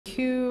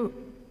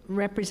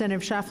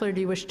Representative Schaufler,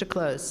 do you wish to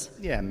close?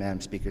 Yeah, Madam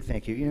Speaker,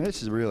 thank you. You know,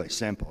 this is really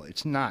simple.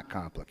 It's not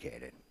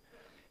complicated.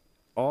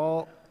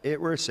 All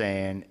we're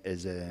saying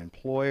is that an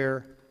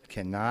employer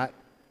cannot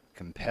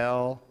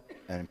compel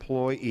an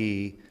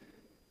employee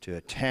to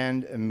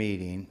attend a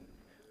meeting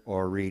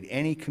or read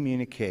any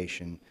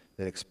communication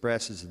that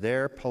expresses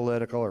their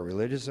political or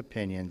religious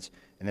opinions,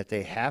 and that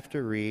they have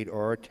to read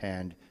or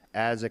attend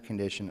as a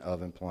condition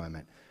of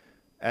employment.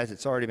 As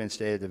it's already been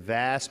stated, the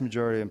vast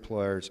majority of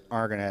employers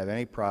aren't going to have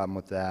any problem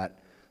with that.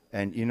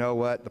 And you know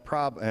what? The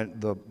problem,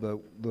 and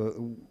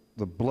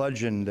the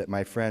bludgeon that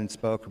my friend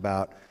spoke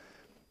about,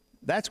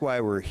 that's why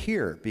we're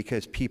here,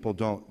 because people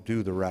don't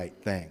do the right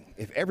thing.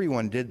 If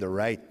everyone did the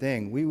right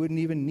thing, we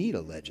wouldn't even need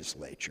a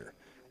legislature.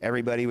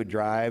 Everybody would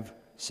drive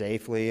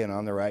safely and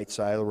on the right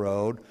side of the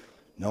road.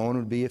 No one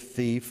would be a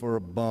thief or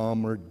a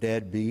bum or a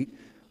deadbeat.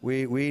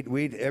 We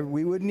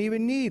wouldn't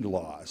even need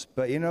laws.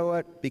 But you know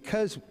what?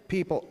 Because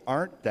people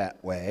aren't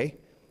that way,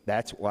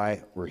 that's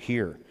why we're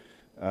here.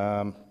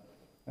 Let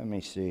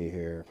me see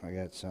here. I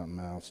got something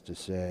else to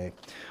say.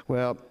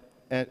 Well,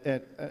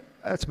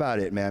 that's about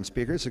it, Madam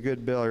Speaker. It's a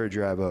good bill. I urge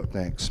your vote.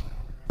 Thanks.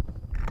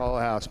 Call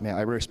the House, ma'am.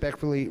 I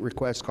respectfully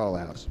request call the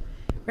House.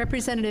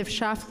 Representative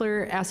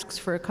Schaufler asks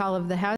for a call of the House.